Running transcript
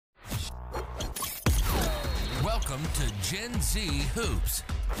Welcome to Gen Z Hoops,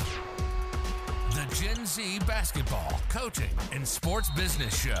 the Gen Z basketball, coaching, and sports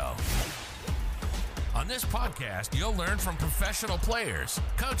business show. On this podcast, you'll learn from professional players,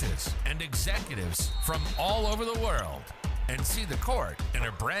 coaches, and executives from all over the world and see the court in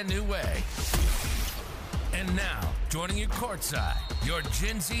a brand new way. And now, joining you courtside, your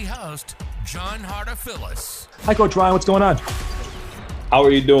Gen Z host, John Hartofilis. Hi, Coach Ryan. What's going on? How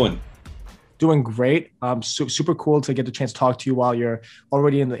are you doing? Doing great. Super cool to get the chance to talk to you while you're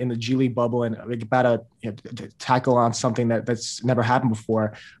already in the G League bubble and about to tackle on something that's never happened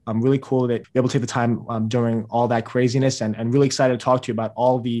before. Really cool that you're able to take the time during all that craziness, and really excited to talk to you about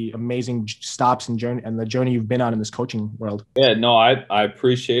all the amazing stops and the journey you've been on in this coaching world. Yeah, no, I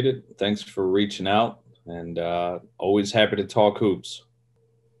appreciate it. Thanks for reaching out, and always happy to talk hoops.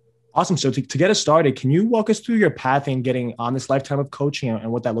 Awesome. So to get us started, can you walk us through your path in getting on this lifetime of coaching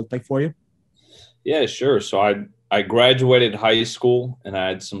and what that looked like for you? Yeah, sure. So I graduated high school and I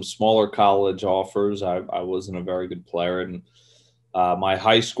had some smaller college offers. I wasn't a very good player. And my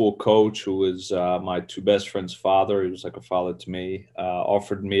high school coach, who was my two best friends' father, he was like a father to me,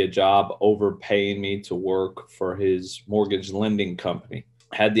 offered me a job overpaying me to work for his mortgage lending company.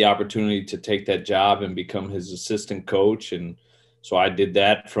 I had the opportunity to take that job and become his assistant coach. And so I did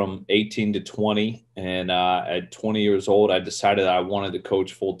that from 18 to 20. And at 20 years old, I decided I wanted to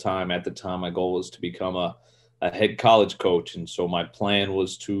coach full time. At the time, my goal was to become a head college coach. And so my plan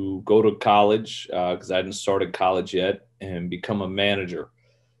was to go to college because I hadn't started college yet and become a manager.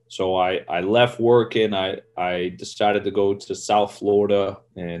 So I left working. I decided to go to South Florida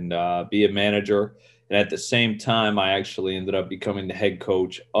and be a manager. And at the same time, I actually ended up becoming the head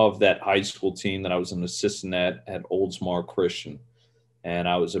coach of that high school team that I was an assistant at Oldsmar Christian. And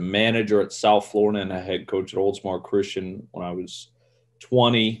I was a manager at South Florida and a head coach at Oldsmar Christian when I was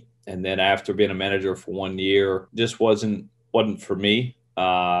 20. And then after being a manager for 1 year, just wasn't for me.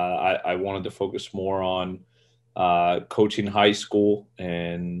 I wanted to focus more on coaching high school.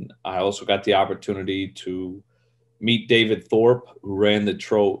 And I also got the opportunity to meet David Thorpe, who ran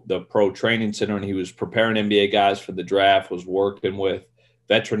the pro training center, and he was preparing NBA guys for the draft, was working with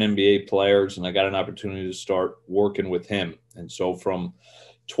veteran NBA players, and I got an opportunity to start working with him. And so from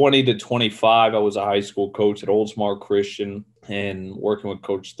 20 to 25, I was a high school coach at Oldsmar Christian and working with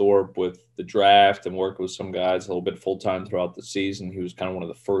Coach Thorpe with the draft and working with some guys a little bit full-time throughout the season. He was kind of one of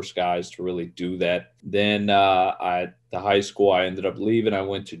the first guys to really do that. Then at the high school, I ended up leaving. I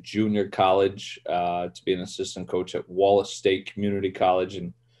went to junior college to be an assistant coach at Wallace State Community College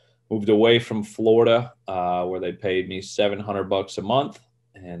and moved away from Florida where they paid me $700 a month.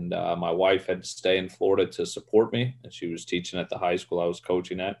 And my wife had to stay in Florida to support me, and she was teaching at the high school I was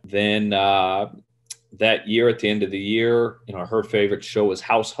coaching at. Then that year, at the end of the year, her favorite show was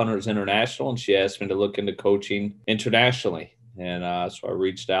House Hunters International, and she asked me to look into coaching internationally. And so I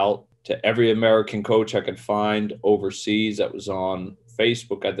reached out to every American coach I could find overseas that was on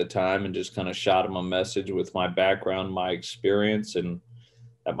Facebook at the time and just kind of shot them a message with my background, my experience, and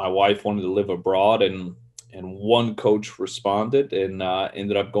that my wife wanted to live abroad. And one coach responded and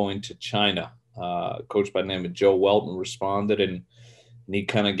ended up going to China. A coach by the name of Joe Welton responded, and he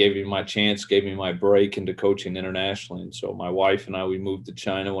kind of gave me my chance, gave me my break into coaching internationally. And so my wife and I, we moved to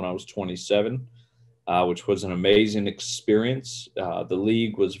China when I was 27, which was an amazing experience. The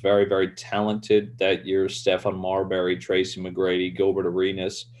league was very, very talented that year. Stefan Marbury, Tracy McGrady, Gilbert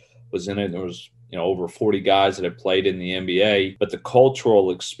Arenas was in it. There was over 40 guys that had played in the NBA. But the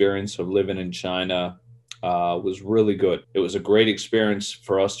cultural experience of living in China was really good. It was a great experience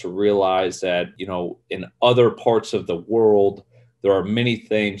for us to realize that, in other parts of the world, there are many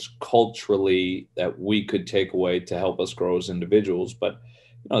things culturally that we could take away to help us grow as individuals, but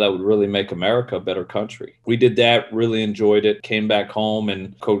that would really make America a better country. We did that, really enjoyed it, came back home,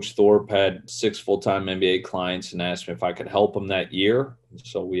 and Coach Thorpe had 6 full-time NBA clients and asked me if I could help him that year.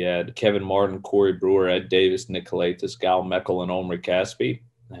 So we had Kevin Martin, Corey Brewer, Ed Davis, Nick Kalatis, Gal Meckel, and Omri Caspi.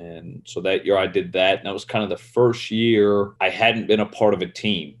 And so that year I did that. And that was kind of the first year I hadn't been a part of a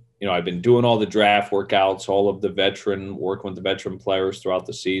team. I've been doing all the draft workouts, all of the working with the veteran players throughout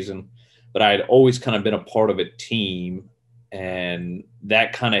the season. But I had always kind of been a part of a team. And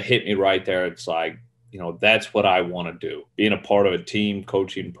that kind of hit me right there. It's like, that's what I want to do, being a part of a team,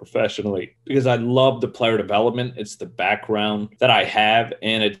 coaching professionally, because I love the player development. It's the background that I have,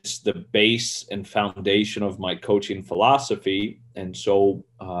 and it's the base and foundation of my coaching philosophy. And so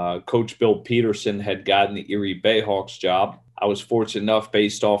Coach Bill Peterson had gotten the Erie BayHawks job. I was fortunate enough,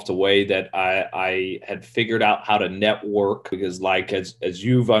 based off the way that I had figured out how to network, because as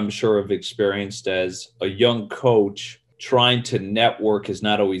you've, I'm sure, have experienced as a young coach, trying to network is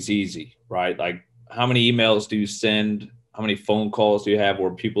not always easy, right? Like how many emails do you send? How many phone calls do you have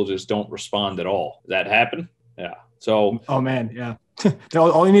where people just don't respond at all? Does that happen? Yeah. So, Oh man, yeah.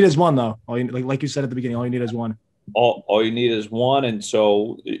 All you need is one, though. Like you said at the beginning, all you need is one. all you need is one. And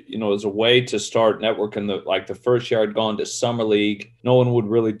so, as a way to start networking, the first year I'd gone to summer league, no one would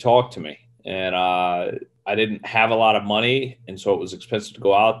really talk to me. And I didn't have a lot of money, and so it was expensive to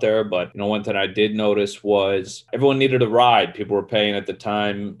go out there. But, one thing I did notice was everyone needed a ride. People were paying at the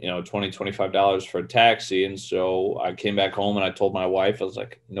time, $20, $25 for a taxi. And so I came back home and I told my wife, I was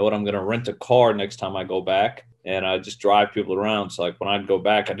like, you know what, I'm going to rent a car next time I go back. And I just drive people around. So like when I'd go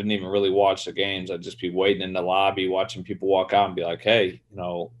back, I didn't even really watch the games. I'd just be waiting in the lobby, watching people walk out and be like, hey,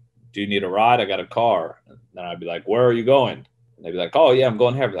 do you need a ride? I got a car. And then I'd be like, where are you going? And they'd be like, oh, yeah, I'm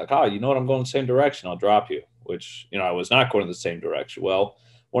going here. I'd be like, oh, you know what? I'm going the same direction. I'll drop you, which, I was not going in the same direction. Well,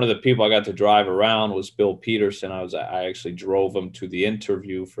 one of the people I got to drive around was Bill Peterson. I actually drove him to the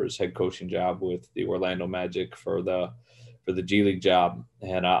interview for his head coaching job with the Orlando Magic for the G League job.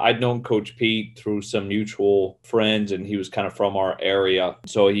 And I'd known Coach Pete through some mutual friends, and he was kind of from our area.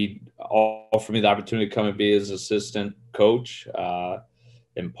 So he offered me the opportunity to come and be his assistant coach.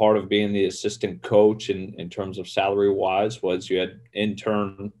 And part of being the assistant coach in terms of salary wise was you had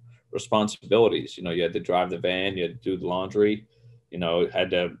intern responsibilities. You had to drive the van, you had to do the laundry, had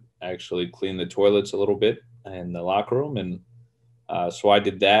to actually clean the toilets a little bit in the locker room. And so I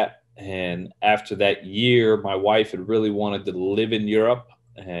did that. And after that year, my wife had really wanted to live in Europe.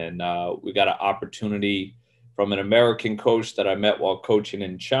 And we got an opportunity from an American coach that I met while coaching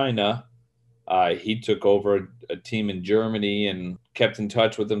in China. He took over a team in Germany and kept in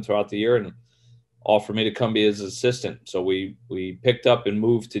touch with them throughout the year and offered me to come be his assistant. So we picked up and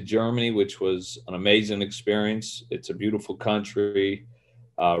moved to Germany, which was an amazing experience. It's a beautiful country.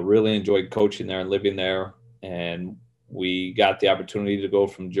 Really enjoyed coaching there and living there. And we got the opportunity to go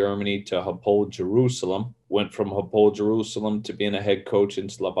from Germany to Hapoel Jerusalem, went from Hapoel Jerusalem to being a head coach in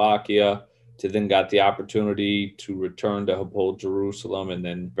Slovakia, to then got the opportunity to return to Hapoel Jerusalem, and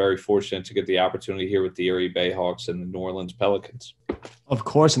then very fortunate to get the opportunity here with the Erie BayHawks and the New Orleans Pelicans. Of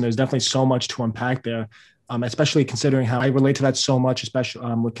course, and there's definitely so much to unpack there, especially considering how I relate to that so much,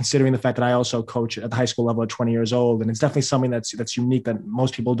 especially considering the fact that I also coach at the high school level at 20 years old, and it's definitely something that's unique that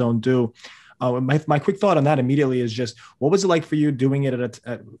most people don't do. My quick thought on that immediately is just, what was it like for you doing it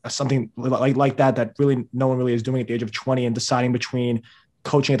at something like that really no one really is doing at the age of 20, and deciding between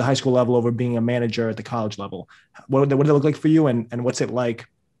coaching at the high school level over being a manager at the college level? What did it look like for you? And what's it like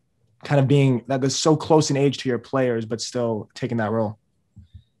kind of being that is so close in age to your players, but still taking that role?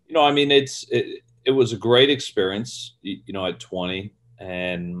 It was a great experience, at 20,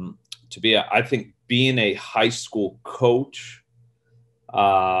 and I think being a high school coach,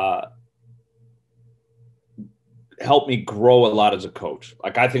 helped me grow a lot as a coach.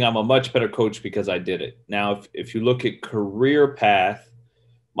 Like, I think I'm a much better coach because I did it. Now, if you look at career path,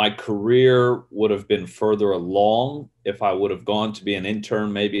 my career would have been further along if I would have gone to be an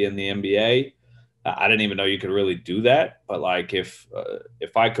intern, maybe in the NBA. I didn't even know you could really do that. But like, if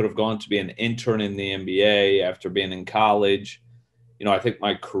I could have gone to be an intern in the NBA after being in college, I think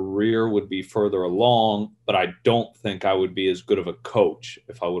my career would be further along, but I don't think I would be as good of a coach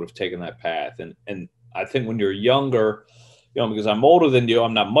if I would have taken that path. And I think when you're younger, because I'm older than you,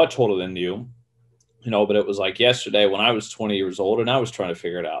 I'm not much older than you, but it was like yesterday when I was 20 years old and I was trying to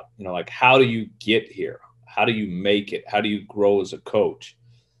figure it out, like, how do you get here? How do you make it? How do you grow as a coach?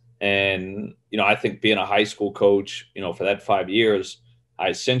 And, I think being a high school coach, for that 5 years, I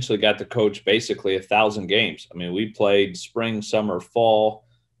essentially got to coach basically 1,000 games. I mean, we played spring, summer, fall,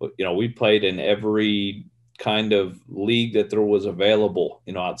 we played in every kind of league that there was available,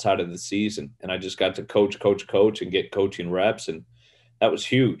 outside of the season. And I just got to coach and get coaching reps. And that was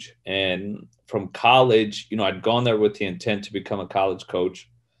huge. And from college, I'd gone there with the intent to become a college coach.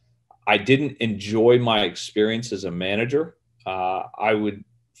 I didn't enjoy my experience as a manager. I would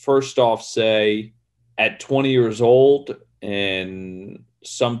first off say at 20 years old and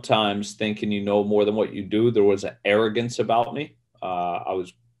sometimes thinking you know more than what you do, there was an arrogance about me. I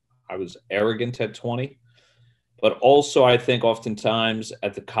was arrogant at 20. But also, I think oftentimes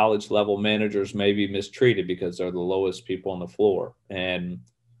at the college level, managers may be mistreated because they're the lowest people on the floor. And,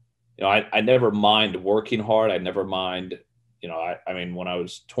 I never mind working hard. I never mind, I mean, when I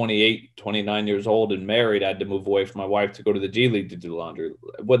was 28, 29 years old and married, I had to move away from my wife to go to the G League to do laundry.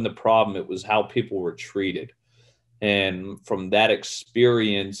 It wasn't the problem. It was how people were treated. And from that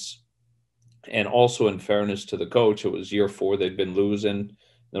experience, and also in fairness to the coach, it was year 4, they'd been losing.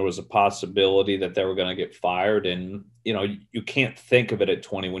 There was a possibility that they were going to get fired. And, you can't think of it at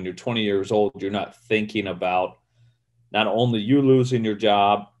 20. When you're 20 years old, you're not thinking about, not only you losing your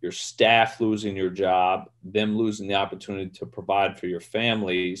job, your staff losing your job, them losing the opportunity to provide for your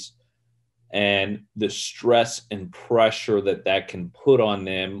families, and the stress and pressure that can put on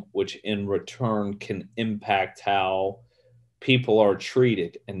them, which in return can impact how people are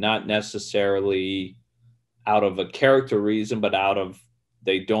treated, and not necessarily out of a character reason, but out of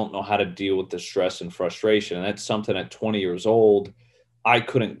they don't know how to deal with the stress and frustration. And that's something at 20 years old, I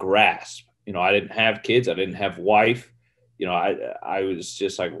couldn't grasp. I didn't have kids. I didn't have wife. I was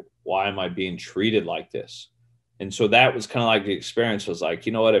just like, why am I being treated like this? And so that was kind of like the experience was like,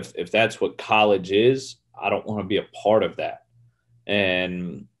 you know what, if that's what college is, I don't want to be a part of that.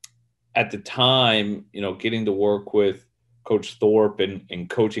 And at the time, getting to work with Coach Thorpe and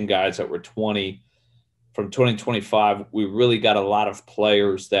coaching guys that were 20, from 2025, we really got a lot of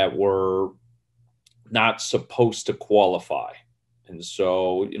players that were not supposed to qualify. And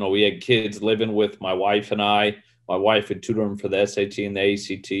so, we had kids living with my wife and I. My wife had tutored them for the SAT and the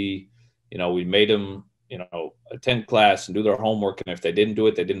ACT. We made them, attend class and do their homework. And if they didn't do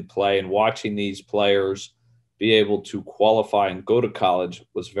it, they didn't play. And watching these players be able to qualify and go to college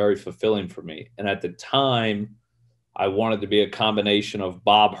was very fulfilling for me. And at the time, I wanted to be a combination of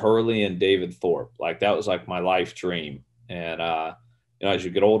Bob Hurley and David Thorpe. Like that was like my life dream. And, as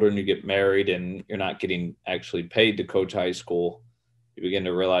you get older and you get married and you're not getting actually paid to coach high school, you begin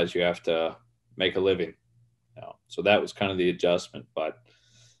to realize you have to make a living. So that was kind of the adjustment, but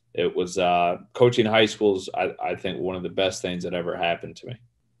it was coaching high schools. I think one of the best things that ever happened to me.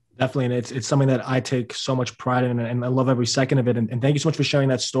 Definitely. And it's something that I take so much pride in, and I love every second of it. And thank you so much for sharing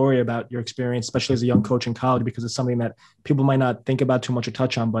that story about your experience, especially as a young coach in college, because it's something that people might not think about too much or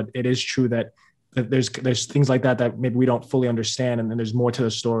touch on, but it is true that there's things like that maybe we don't fully understand. And then there's more to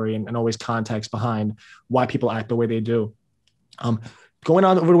the story and always context behind why people act the way they do. Going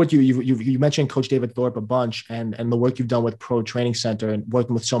on over to what you mentioned Coach David Thorpe a bunch and the work you've done with Pro Training Center and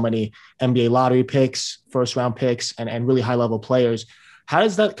working with so many NBA lottery picks, first round picks, and really high level players. How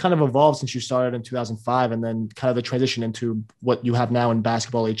does that kind of evolve since you started in 2005 and then kind of the transition into what you have now in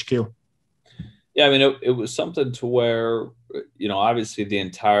Basketball HQ? Yeah, I mean, it was something to where, obviously the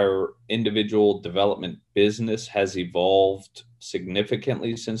entire individual development business has evolved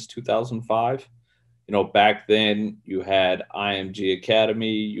significantly since 2005. Back then you had IMG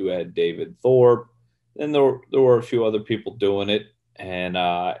Academy, you had David Thorpe, and there were a few other people doing it. And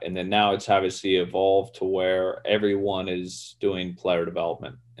then now it's obviously evolved to where everyone is doing player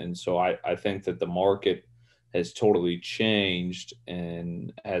development. And so I think that the market has totally changed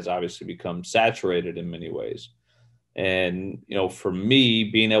and has obviously become saturated in many ways. And, for me,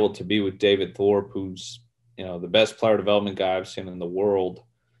 being able to be with David Thorpe, who's, the best player development guy I've seen in the world,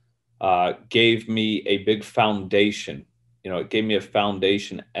 gave me a big foundation. It gave me a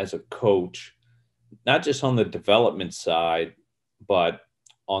foundation as a coach, not just on the development side, but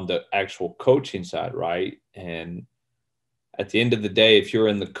on the actual coaching side, right? And at the end of the day, if you're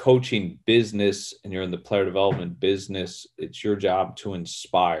in the coaching business and you're in the player development business, it's your job to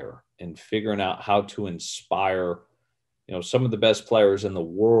inspire, and figuring out how to inspire, some of the best players in the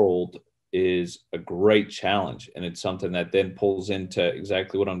world is a great challenge. And it's something that then pulls into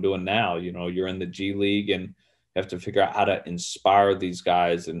exactly what I'm doing now. You're in the G League and you have to figure out how to inspire these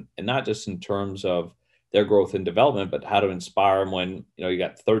guys, and not just in terms of their growth and development, but how to inspire them when, you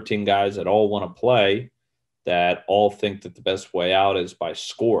got 13 guys that all want to play, that all think that the best way out is by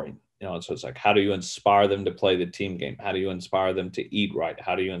scoring. And so it's like, how do you inspire them to play the team game? How do you inspire them to eat right?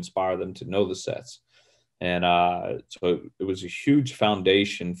 How do you inspire them to know the sets? And so it was a huge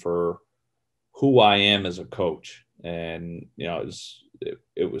foundation for who I am as a coach. And,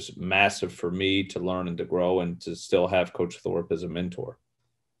 it was massive for me to learn and to grow and to still have Coach Thorpe as a mentor.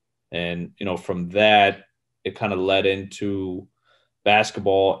 And, from that, it kind of led into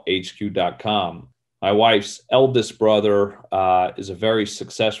basketballhq.com. My wife's eldest brother is a very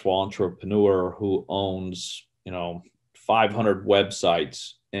successful entrepreneur who owns, 500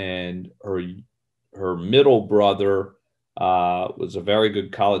 websites. And her middle brother was a very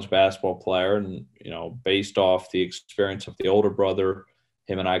good college basketball player. And, based off the experience of the older brother,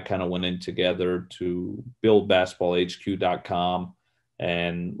 him and I kind of went in together to build basketballhq.com.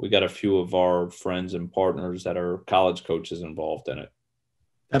 And we got a few of our friends and partners that are college coaches involved in it.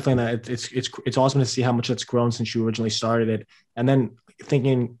 Definitely. It's awesome to see how much it's grown since you originally started it. And then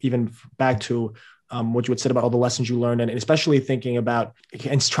thinking even back to what you had said about all the lessons you learned, and especially thinking about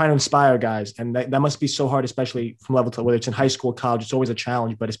and trying to inspire guys. And that must be so hard, especially from level to whether it's in high school, college, it's always a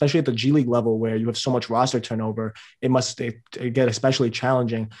challenge, but especially at the G League level where you have so much roster turnover, it get especially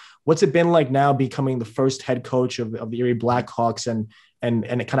challenging. What's it been like now becoming the first head coach of the Erie BayHawks? And and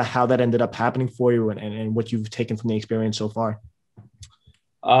kind of how that ended up happening for you and what you've taken from the experience so far.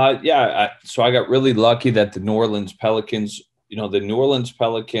 So I got really lucky that the New Orleans Pelicans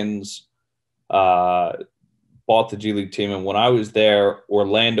bought the G League team. And when I was there,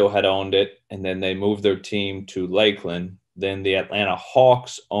 Orlando had owned it, and then they moved their team to Lakeland. Then the Atlanta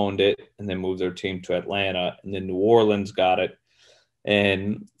Hawks owned it, and then moved their team to Atlanta. And then New Orleans got it.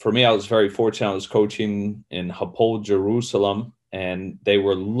 And for me, I was very fortunate. I was coaching in Hapoel Jerusalem, and they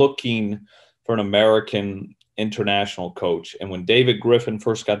were looking for an American international coach. And when David Griffin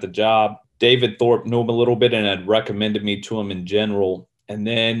first got the job, David Thorpe knew him a little bit and had recommended me to him in general. And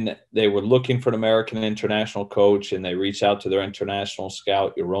then they were looking for an American international coach, and they reached out to their international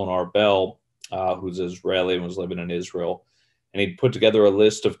scout, Yaron Arbel, who's Israeli and was living in Israel. And he'd put together a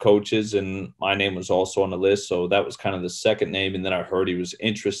list of coaches, and my name was also on the list. So that was kind of the second name. And then I heard he was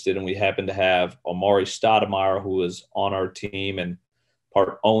interested, and we happened to have Omari Stoudemire, who was on our team and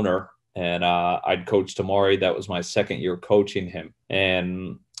part owner. And I'd coached Omari. That was my second year coaching him.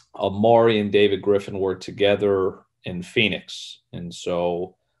 And Omari and David Griffin were together in Phoenix. And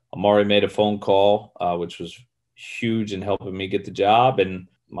so Omari made a phone call, which was huge in helping me get the job. And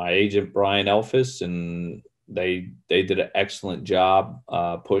my agent, Brian Elfis, and they did an excellent job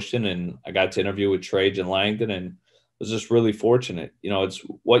pushing. And I got to interview with Trajan Langdon, and was just really fortunate. It's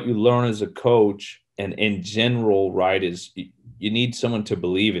what you learn as a coach and in general, right, is you need someone to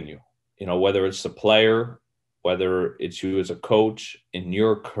believe in you. Whether it's the player, whether it's you as a coach in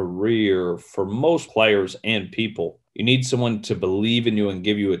your career, for most players and people, you need someone to believe in you and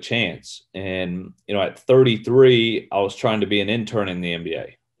give you a chance. And, at 33, I was trying to be an intern in the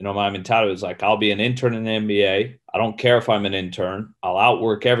NBA. My mentality was like, I'll be an intern in the NBA. I don't care if I'm an intern. I'll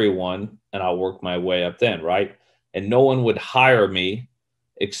outwork everyone, and I'll work my way up then, right? And no one would hire me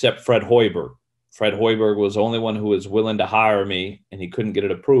except Fred Hoiberg. Fred Hoiberg was the only one who was willing to hire me, and he couldn't get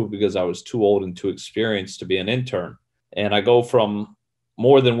it approved because I was too old and too experienced to be an intern. And I go from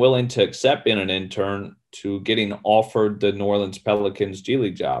more than willing to accept being an intern to getting offered the New Orleans Pelicans G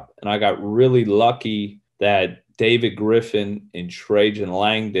League job. And I got really lucky that David Griffin and Trajan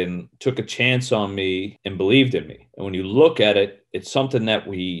Langdon took a chance on me and believed in me. And when you look at it, it's something that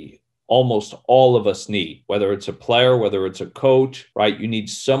almost all of us need, whether it's a player, whether it's a coach, right? You need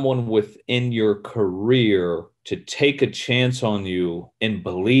someone within your career to take a chance on you and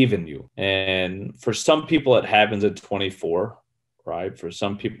believe in you. And for some people, it happens at 24, right? For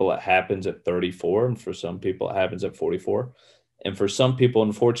some people, it happens at 34. And for some people, it happens at 44. And for some people,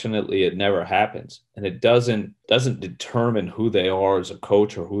 unfortunately, it never happens. And it doesn't determine who they are as a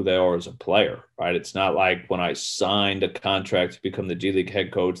coach or who they are as a player, right? It's not like when I signed a contract to become the G League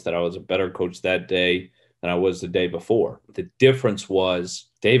head coach that I was a better coach that day than I was the day before. The difference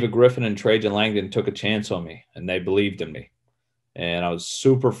was David Griffin and Trajan Langdon took a chance on me, and they believed in me. And I was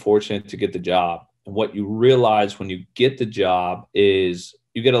super fortunate to get the job. And what you realize when you get the job is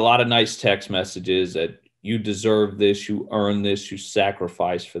you get a lot of nice text messages that you deserve this, you earn this, you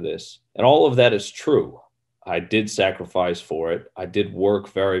sacrifice for this. And all of that is true. I did sacrifice for it. I did work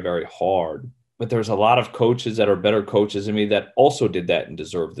very, very hard. But there's a lot of coaches that are better coaches than me that also did that and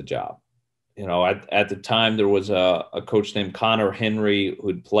deserved the job. At the time, there was a coach named Connor Henry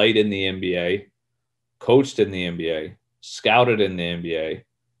who'd played in the NBA, coached in the NBA, scouted in the NBA,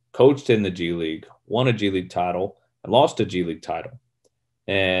 coached in the G League, won a G League title, and lost a G League title.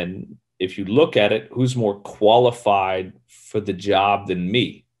 And if you look at it, who's more qualified for the job than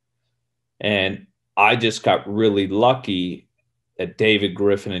me? And I just got really lucky that David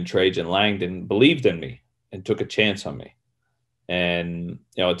Griffin and Trajan Langdon believed in me and took a chance on me. And,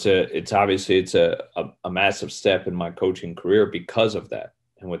 it's obviously a massive step in my coaching career because of that.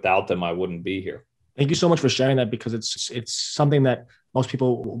 And without them, I wouldn't be here. Thank you so much for sharing that, because it's something that most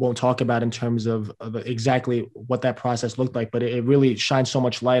people won't talk about in terms of exactly what that process looked like, but it really shines so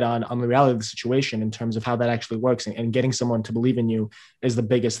much light on the reality of the situation in terms of how that actually works, and getting someone to believe in you is the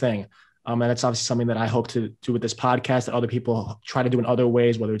biggest thing. And that's obviously something that I hope to do with this podcast, that other people try to do in other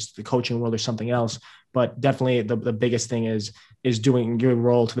ways, whether it's the coaching world or something else. But definitely the biggest thing is doing your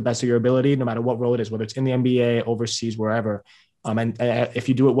role to the best of your ability, no matter what role it is, whether it's in the NBA, overseas, wherever. And if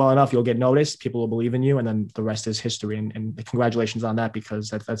you do it well enough, you'll get noticed. People will believe in you, and then the rest is history. And congratulations on that,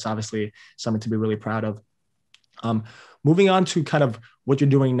 because that's obviously something to be really proud of. Moving on to kind of what you're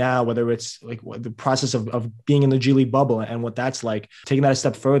doing now, whether it's like the process of being in the G League bubble and what that's like, taking that a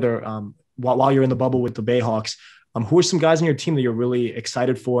step further, while you're in the bubble with the BayHawks, who are some guys on your team that you're really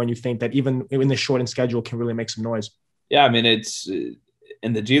excited for, and you think that even in the shortened schedule can really make some noise? Yeah, I mean, it's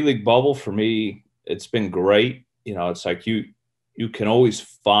in the G League bubble for me, it's been great. It's like you can always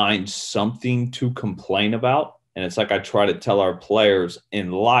find something to complain about. And it's like I try to tell our players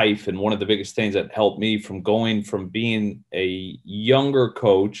in life. And one of the biggest things that helped me from going from being a younger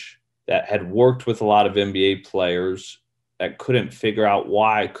coach that had worked with a lot of NBA players that couldn't figure out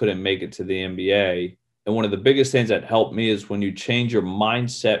why I couldn't make it to the NBA. And one of the biggest things that helped me is when you change your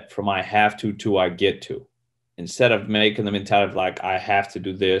mindset from I have to I get to. Instead of making the mentality of like, I have to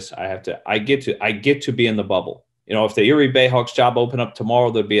do this, I get to be in the bubble. You know, if the Erie BayHawks job opened up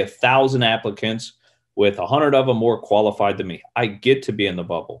tomorrow, there'd be 1,000 applicants with 100 of them more qualified than me. I get to be in the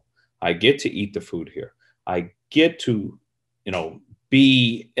bubble. I get to eat the food here. I get to,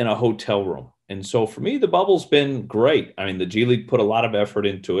 be in a hotel room. And so for me, the bubble's been great. I mean, the G League put a lot of effort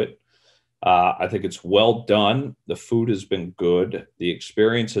into it. I think it's well done. The food has been good. The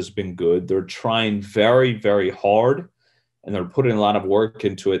experience has been good. They're trying very, very hard, and they're putting a lot of work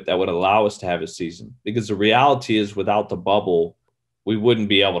into it that would allow us to have a season. Because the reality is, without the bubble, we wouldn't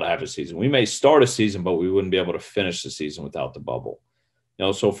be able to have a season. We may start a season, but we wouldn't be able to finish the season without the bubble.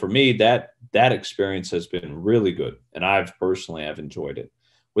 So for me, that experience has been really good, and I've personally have enjoyed it.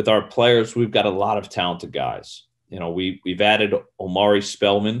 With our players, we've got a lot of talented guys. We've added Omari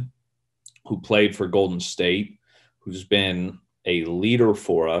Spellman, who played for Golden State, who's been a leader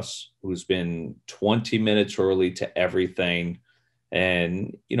for us, who's been 20 minutes early to everything.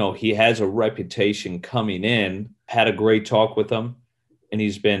 And, he has a reputation coming in, had a great talk with him, and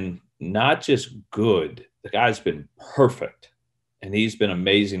he's been not just good, the guy's been perfect. And he's been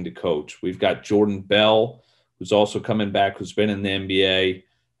amazing to coach. We've got Jordan Bell, who's also coming back, who's been in the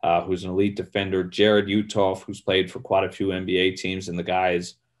NBA, who's an elite defender. Jared Utoff, who's played for quite a few NBA teams, and the guy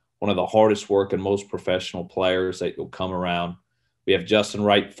is one of the hardest working, most professional players that you'll come around. We have Justin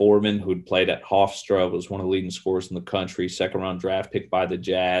Wright Foreman, who'd played at Hofstra, was one of the leading scorers in the country, second-round draft pick by the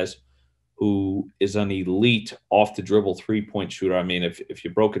Jazz, who is an elite off-the-dribble three-point shooter. I mean, if you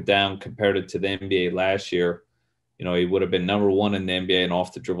broke it down, compared it to the NBA last year, he would have been number one in the NBA in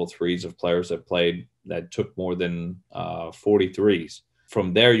off-the-dribble threes of players that took more than 40 threes.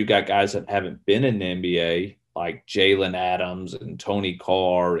 From there, you got guys that haven't been in the NBA, like Jalen Adams and Tony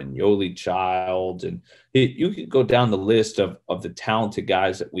Carr and Yoli Child. And you could go down the list of the talented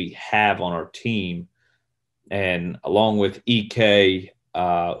guys that we have on our team. And along with EK,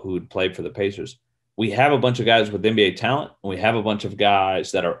 who had played for the Pacers, we have a bunch of guys with NBA talent, and we have a bunch of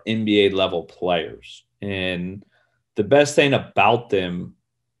guys that are NBA level players. And the best thing about them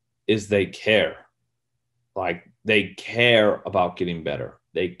is they care. Like, they care about getting better.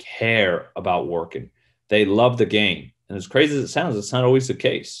 They care about working. They love the game. And as crazy as it sounds, it's not always the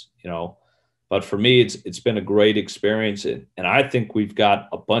case, But for me, it's been a great experience. And I think we've got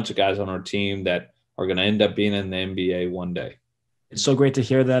a bunch of guys on our team that are going to end up being in the NBA one day. It's so great to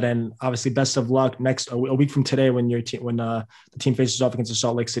hear that, and obviously, best of luck a week from today when the team faces off against the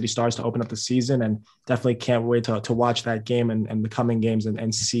Salt Lake City Stars to open up the season. And definitely can't wait to watch that game and the coming games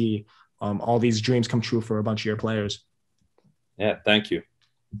and see all these dreams come true for a bunch of your players. Yeah, thank you.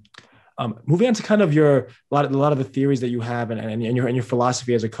 Moving on to kind of a lot of the theories that you have and your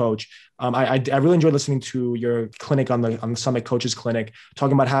philosophy as a coach. I really enjoyed listening to your clinic on the Summit Coaches Clinic,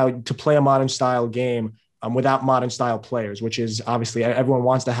 talking about how to play a modern style game without modern style players, which is obviously everyone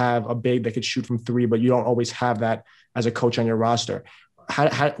wants to have a big that could shoot from three, but you don't always have that as a coach on your roster.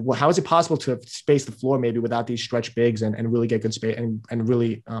 How is it possible to space the floor maybe without these stretch bigs and really get good space and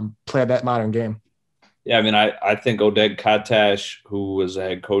really play that modern game? Yeah, I mean, I think Oded Katash, who was a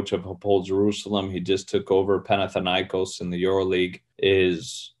head coach of Hapoel Jerusalem, he just took over Panathinaikos in the EuroLeague,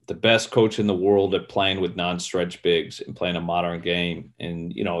 is the best coach in the world at playing with non-stretch bigs and playing a modern game.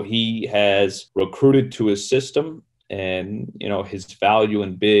 And, he has recruited to his system, and, his value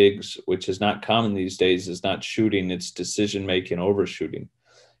in bigs, which is not common these days, is not shooting, it's decision-making, overshooting.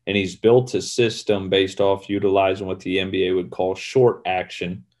 And he's built a system based off utilizing what the NBA would call short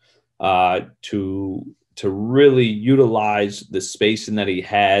action, to really utilize the spacing that he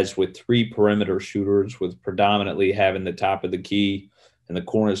has with three perimeter shooters, with predominantly having the top of the key and the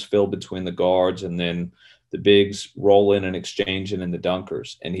corners filled between the guards, and then the bigs roll in and exchanging in the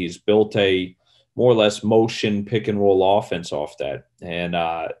dunkers. And he's built a more or less motion pick and roll offense off that. And,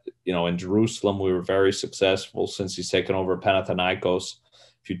 in Jerusalem, we were very successful since he's taken over Panathinaikos.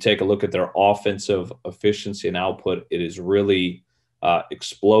 If you take a look at their offensive efficiency and output, it is really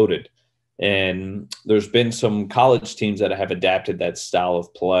exploded. And there's been some college teams that have adapted that style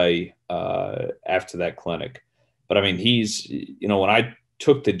of play after that clinic. But I mean, he's, when I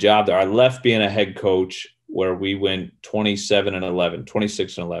took the job there, I left being a head coach where we went 27-11,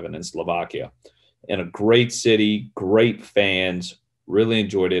 26-11 in Slovakia, in a great city, great fans, really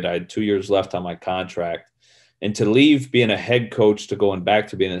enjoyed it. I had 2 years left on my contract. And to leave being a head coach to going back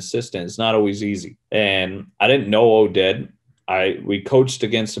to being an assistant is not always easy. And I didn't know Oded. We coached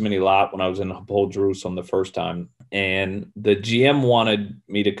against him a lot when I was in Hapoel Jerusalem the first time. And the GM wanted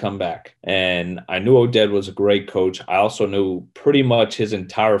me to come back. And I knew Oded was a great coach. I also knew pretty much his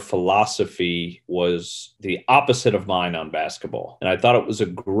entire philosophy was the opposite of mine on basketball. And I thought it was a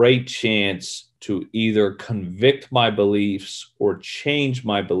great chance to either convict my beliefs or change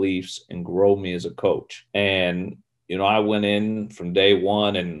my beliefs and grow me as a coach. And, I went in from day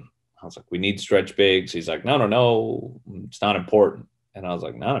one and I was like, we need stretch bigs. He's like, no, it's not important. And I was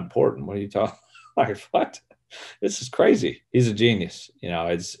like, not important? What are you talking about? Like, what? This is crazy. He's a genius.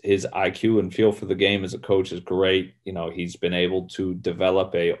 His IQ and feel for the game as a coach is great. He's been able to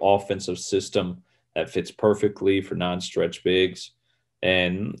develop a offensive system that fits perfectly for non-stretch bigs,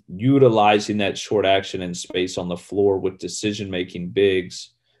 and utilizing that short action and space on the floor with decision-making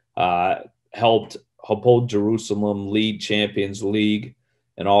bigs helped Hapoel Jerusalem lead Champions League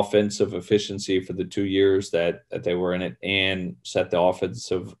in offensive efficiency for the 2 years that they were in it, and set they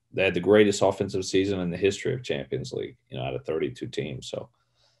had the greatest offensive season in the history of Champions League, out of 32 teams. So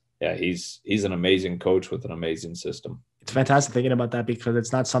yeah, he's an amazing coach with an amazing system. It's fantastic thinking about that, because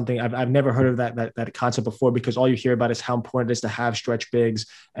it's not something I've never heard of that concept before, because all you hear about is how important it is to have stretch bigs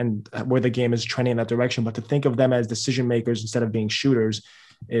and where the game is trending in that direction. But to think of them as decision makers instead of being shooters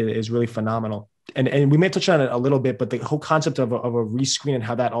is really phenomenal. And we may touch on it a little bit, but the whole concept of a rescreen and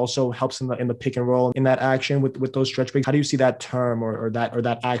how that also helps in the pick and roll in that action with those stretch bigs. How do you see that term or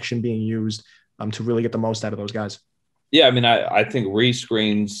that action being used to really get the most out of those guys? Yeah, I think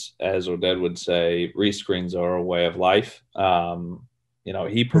rescreens, as Oded would say, rescreens are a way of life.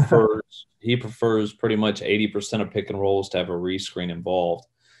 He prefers pretty much 80% of pick and rolls to have a rescreen involved.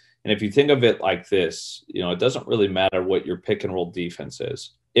 And if you think of it like this, it doesn't really matter what your pick and roll defense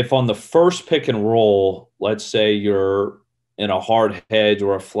is. If on the first pick and roll, let's say you're in a hard hedge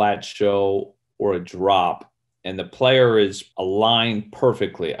or a flat show or a drop, and the player is aligned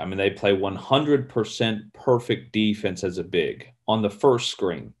perfectly. They play 100% perfect defense as a big on the first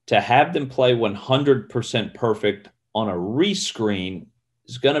screen. To have them play 100% perfect on a rescreen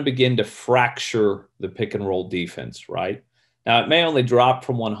is going to begin to fracture the pick and roll defense, right? Now, it may only drop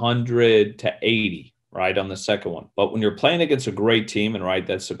from 100 to 80, right, on the second one. But when you're playing against a great team, and right,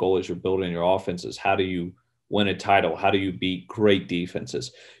 that's the goal as you're building your offense, is how do you win a title? How do you beat great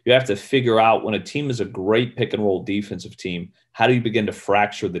defenses? You have to figure out, when a team is a great pick and roll defensive team, how do you begin to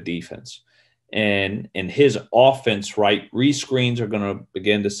fracture the defense? And in his offense, right, rescreens are going to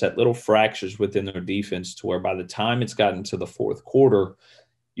begin to set little fractures within their defense to where by the time it's gotten to the fourth quarter,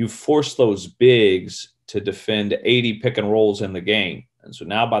 you force those bigs to defend 80 pick and rolls in the game. And so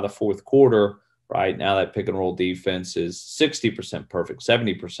now by the fourth quarter, right, now that pick and roll defense is 60% perfect,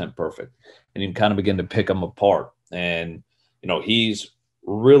 70% perfect. And you can kind of begin to pick them apart. And, he's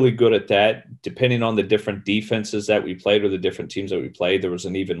really good at that. Depending on the different defenses that we played or the different teams that we played, there was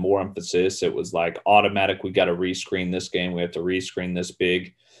an even more emphasis. It was like automatic, we got to rescreen this game. We have to rescreen this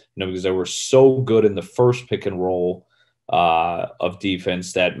big, because they were so good in the first pick and roll of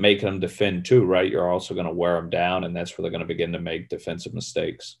defense that making them defend too, right? You're also going to wear them down, and that's where they're going to begin to make defensive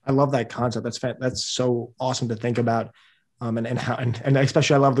mistakes. I love that concept. That's so awesome to think about. And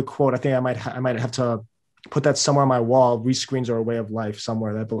especially I love the quote. I think I might have to put that somewhere on my wall. Rescreens are a way of life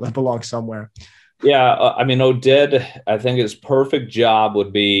somewhere that belongs somewhere. Yeah. Oded, I think his perfect job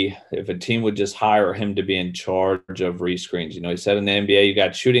would be if a team would just hire him to be in charge of rescreens. He said in the NBA, you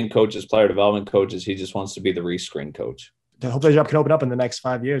got shooting coaches, player development coaches. He just wants to be the rescreen coach. I hope that job can open up in the next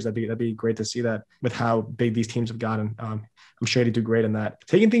 5 years. That'd be great to see that with how big these teams have gotten. I'm sure he'd do great in that.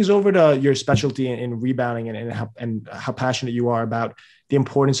 Taking things over to your specialty in rebounding and how passionate you are about the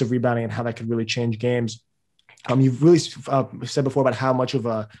importance of rebounding and how that could really change games. You've really said before about how much of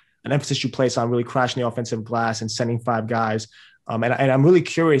an emphasis you place on really crashing the offensive glass and sending five guys. And I'm really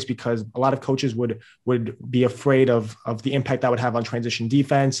curious because a lot of coaches would be afraid of the impact that would have on transition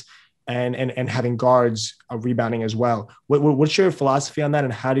defense and having guards rebounding as well. What's your philosophy on that,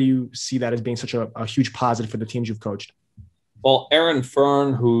 and how do you see that as being such a huge positive for the teams you've coached? Well, Aaron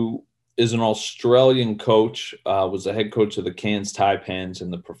Fern, who is an Australian coach, was the head coach of the Cairns Taipans in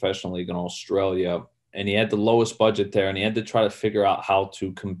the professional league in Australia, and he had the lowest budget there, and he had to try to figure out how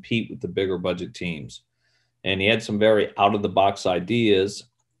to compete with the bigger budget teams. And he had some very out-of-the-box ideas,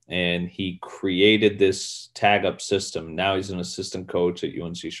 and he created this tag-up system. Now he's an assistant coach at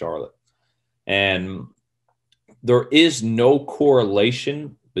UNC Charlotte. And there is no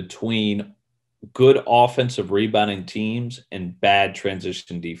correlation between good offensive rebounding teams and bad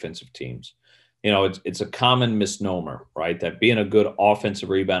transition defensive teams. It's a common misnomer, right? That being a good offensive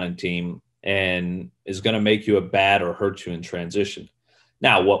rebounding team and is going to make you a bad or hurt you in transition.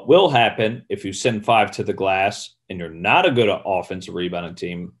 Now, what will happen if you send 5 to the glass and you're not a good offensive rebounding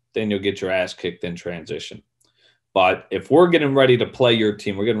team, then you'll get your ass kicked in transition. But if we're getting ready to play your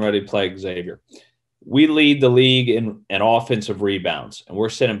team, we're getting ready to play Xavier. We lead the league in offensive rebounds, and we're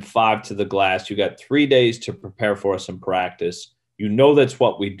sending 5 to the glass. You got 3 days to prepare for us in practice. You know that's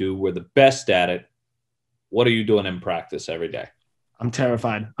what we do. We're the best at it. What are you doing in practice every day? I'm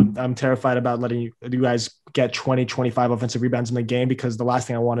terrified. I'm terrified about letting you guys get 20, 25 offensive rebounds in the game, because the last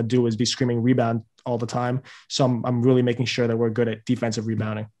thing I want to do is be screaming rebound all the time. So I'm really making sure that we're good at defensive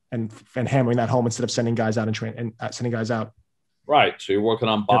rebounding and hammering that home instead of sending guys out and sending guys out. Right. So you're working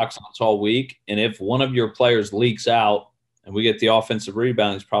on box outs all week. And if one of your players leaks out and we get the offensive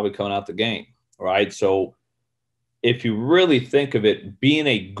rebound, he's probably coming out the game. Right. So if you really think of it, being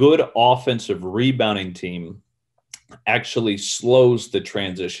a good offensive rebounding team actually slows the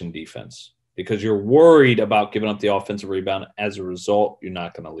transition defense, because you're worried about giving up the offensive rebound. As a result, you're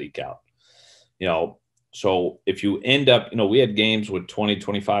not going to leak out. So if you end up, we had games with 20,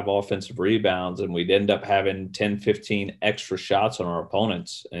 25 offensive rebounds, and we'd end up having 10, 15 extra shots on our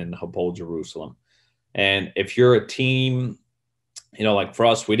opponents in Hapoel Jerusalem. And if you're a team, like for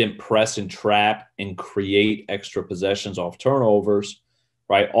us, we didn't press and trap and create extra possessions off turnovers,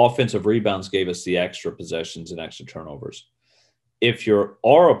 right? Offensive rebounds gave us the extra possessions and extra turnovers. If you're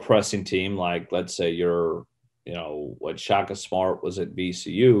a pressing team, like let's say you're, what Shaka Smart was at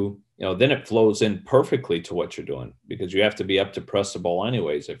VCU, then it flows in perfectly to what you're doing, because you have to be up to press the ball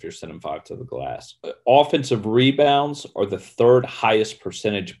anyways if you're sending 5 to the glass. Offensive rebounds are the 3rd highest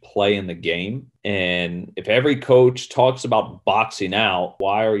percentage play in the game. And if every coach talks about boxing out,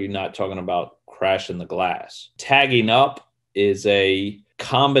 why are you not talking about crashing the glass? Tagging up is a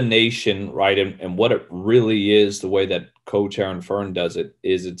combination, right? And what it really is, the way that Coach Aaron Fern does it,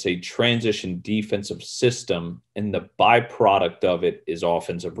 is it's a transition defensive system, and the byproduct of it is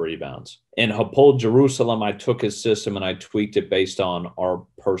offensive rebounds. In Hapoel Jerusalem, I took his system and I tweaked it based on our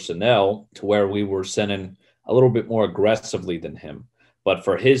personnel to where we were sending a little bit more aggressively than him. But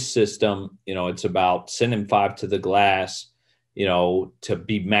for his system, it's about sending 5 to the glass, to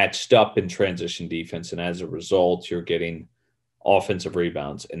be matched up in transition defense. And as a result, you're getting offensive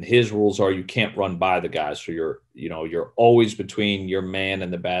rebounds. And his rules are you can't run by the guys. So you're always between your man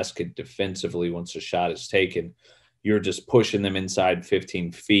and the basket defensively. Once a shot is taken, you're just pushing them inside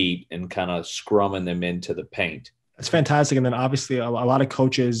 15 feet and kind of scrumming them into the paint. It's fantastic. And then obviously a lot of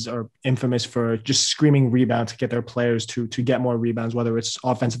coaches are infamous for just screaming rebound to get their players to get more rebounds, whether it's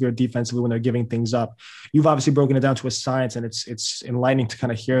offensively or defensively when they're giving things up. You've obviously broken it down to a science, and it's enlightening to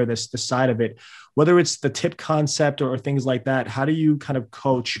kind of hear this side of it. Whether it's the tip concept or things like that, how do you kind of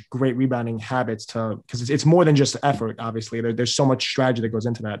coach great rebounding habits because it's more than just effort, obviously. There's so much strategy that goes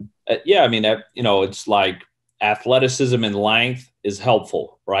into that. It's like athleticism and length is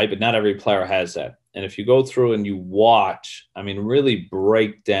helpful, right? But not every player has that. And if you go through and you watch, really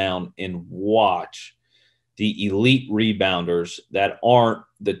break down and watch the elite rebounders that aren't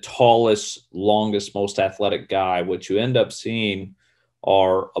the tallest, longest, most athletic guy, what you end up seeing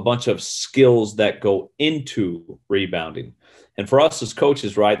are a bunch of skills that go into rebounding. And for us as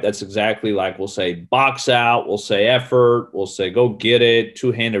coaches, right, that's exactly like we'll say box out, we'll say effort, we'll say go get it,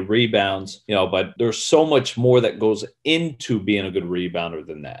 two-handed rebounds, but there's so much more that goes into being a good rebounder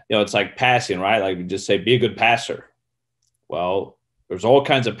than that. It's like passing, right? Like we just say be a good passer. Well, there's all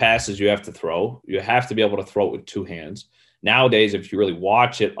kinds of passes you have to throw. You have to be able to throw it with 2 hands. Nowadays, if you really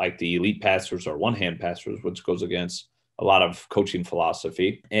watch it, like the elite passers are one-hand passers, which goes against a lot of coaching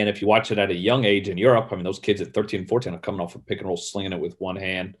philosophy. And if you watch it at a young age in Europe, those kids at 13, 14 are coming off a pick and roll, slinging it with one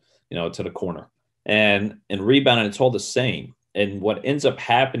hand, to the corner. And in rebounding, it's all the same. And what ends up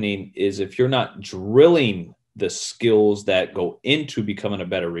happening is if you're not drilling the skills that go into becoming a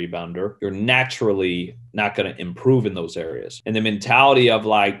better rebounder, you're naturally not going to improve in those areas. And the mentality of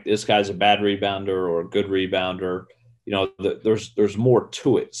like, this guy's a bad rebounder or a good rebounder, there's more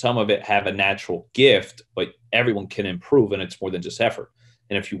to it. Some of it have a natural gift, but everyone can improve, and it's more than just effort.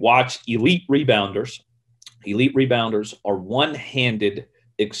 And if you watch elite rebounders are one-handed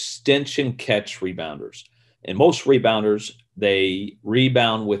extension catch rebounders. And most rebounders, they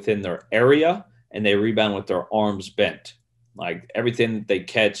rebound within their area and they rebound with their arms bent. Like everything that they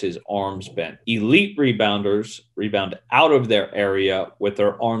catch is arms bent. Elite rebounders rebound out of their area with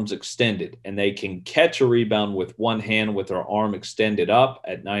their arms extended, and they can catch a rebound with one hand with their arm extended up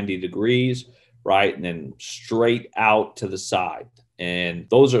at 90 degrees, right? And then straight out to the side. And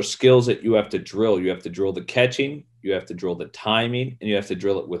those are skills that you have to drill. You have to drill the catching, you have to drill the timing, and you have to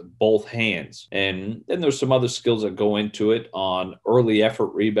drill it with both hands. And then there's some other skills that go into it on early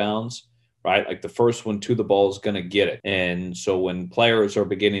effort rebounds, right? Like the first one to the ball is going to get it. And so when players are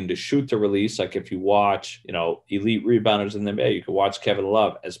beginning to shoot the release, like if you watch, elite rebounders in the NBA, you can watch Kevin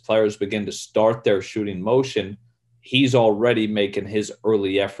Love. As players begin to start their shooting motion, he's already making his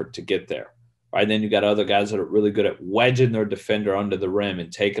early effort to get there, right? And then you got other guys that are really good at wedging their defender under the rim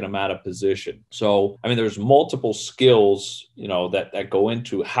and taking them out of position. So, there's multiple skills, that go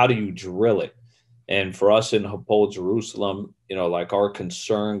into how do you drill it. And for us in Hapoel Jerusalem, like our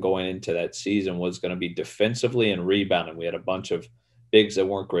concern going into that season was going to be defensively and rebounding. We had a bunch of bigs that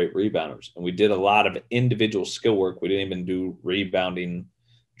weren't great rebounders. And we did a lot of individual skill work. We didn't even do rebounding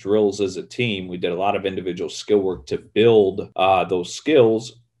drills as a team. We did a lot of individual skill work to build those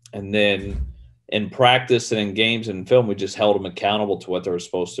skills. And then in practice and in games and in film, we just held them accountable to what they were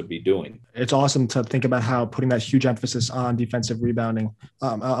supposed to be doing. It's awesome to think about how putting that huge emphasis on defensive rebounding,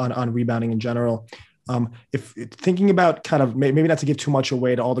 on rebounding in general. If thinking about kind of maybe not to give too much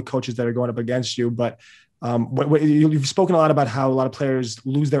away to all the coaches that are going up against you, but you've spoken a lot about how a lot of players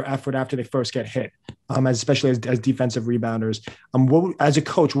lose their effort after they first get hit, especially as defensive rebounders. As a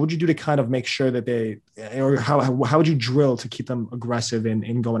coach, what would you do to kind of make sure that or how would you drill to keep them aggressive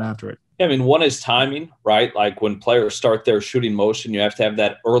in going after it? Yeah, one is timing, right? Like when players start their shooting motion, you have to have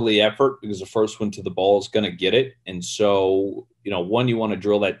that early effort because the first one to the ball is going to get it. And so, one, you want to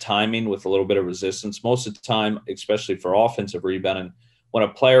drill that timing with a little bit of resistance. Most of the time, especially for offensive rebounding, when a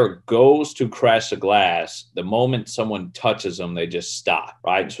player goes to crash the glass, the moment someone touches them, they just stop,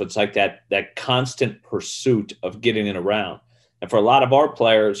 right? So it's like that constant pursuit of getting it around. And for a lot of our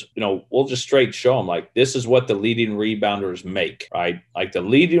players, we'll just straight show them, like, this is what the leading rebounders make, right? Like the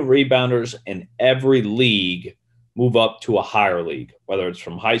leading rebounders in every league move up to a higher league, whether it's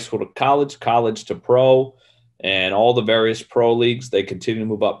from high school to college to pro, and all the various pro leagues, they continue to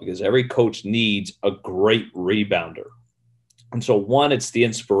move up because every coach needs a great rebounder. And so one, it's the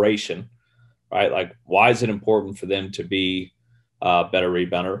inspiration, right? Like, why is it important for them to be a better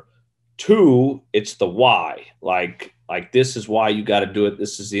rebounder? Two, it's the why. Like this is why you got to do it.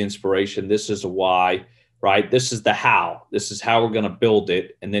 This is the inspiration. This is the why, right? This is the how. This is how we're going to build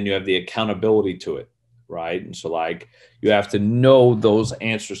it. And then you have the accountability to it, right? And so like you have to know those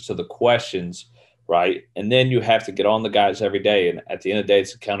answers to the questions, right? And then you have to get on the guys every day. And at the end of the day,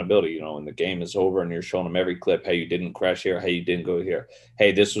 it's accountability. When the game is over and you're showing them every clip, hey, you didn't crash here. Hey, you didn't go here.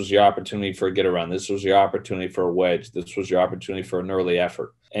 Hey, this was your opportunity for a get around. This was your opportunity for a wedge. This was your opportunity for an early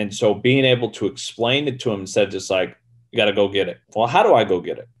effort. And so being able to explain it to them instead of just like, you got to go get it. Well, how do I go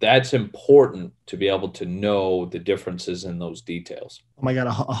get it? That's important to be able to know the differences in those details. Oh my God,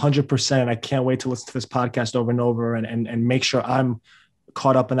 100%. I can't wait to listen to this podcast over and over and make sure I'm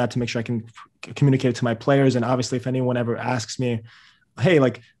caught up in that, to make sure I can communicate it to my players. And obviously, if anyone ever asks me, hey,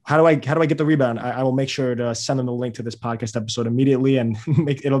 like, how do I get the rebound? I will make sure to send them the link to this podcast episode immediately, and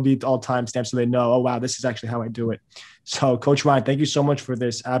it'll be all timestamped so they know, oh, wow, this is actually how I do it. So Coach Ryan, thank you so much for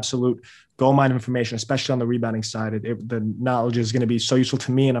this absolute goldmine of information, especially on the rebounding side. The knowledge is going to be so useful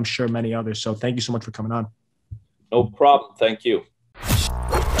to me, and I'm sure many others. So thank you so much for coming on. No problem. Thank you.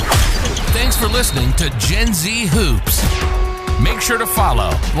 Thanks for listening to Gen Z Hoops. Make sure to follow,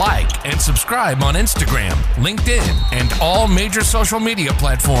 like, and subscribe on Instagram, LinkedIn, and all major social media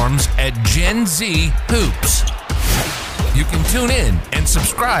platforms at Gen Z Hoops. You can tune in and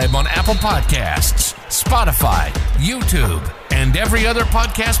subscribe on Apple Podcasts, Spotify, YouTube, and every other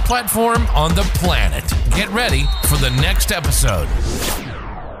podcast platform on the planet. Get ready for the next episode.